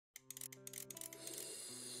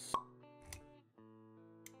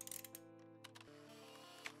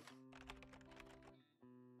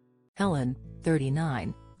Helen,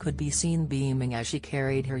 39, could be seen beaming as she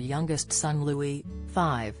carried her youngest son Louis,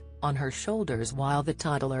 5, on her shoulders while the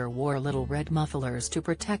toddler wore little red mufflers to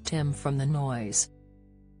protect him from the noise.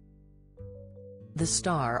 The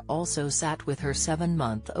star also sat with her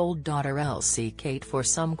 7-month-old daughter Elsie Kate for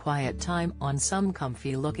some quiet time on some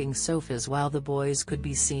comfy-looking sofas while the boys could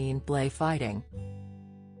be seen play fighting.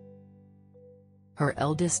 Her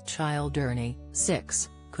eldest child Ernie, 6,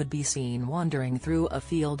 could be seen wandering through a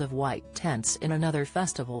field of white tents in another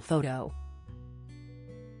festival photo.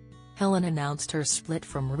 Helen announced her split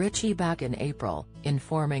from Richie back in April,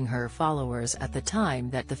 informing her followers at the time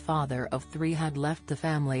that the father of 3 had left the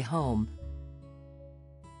family home,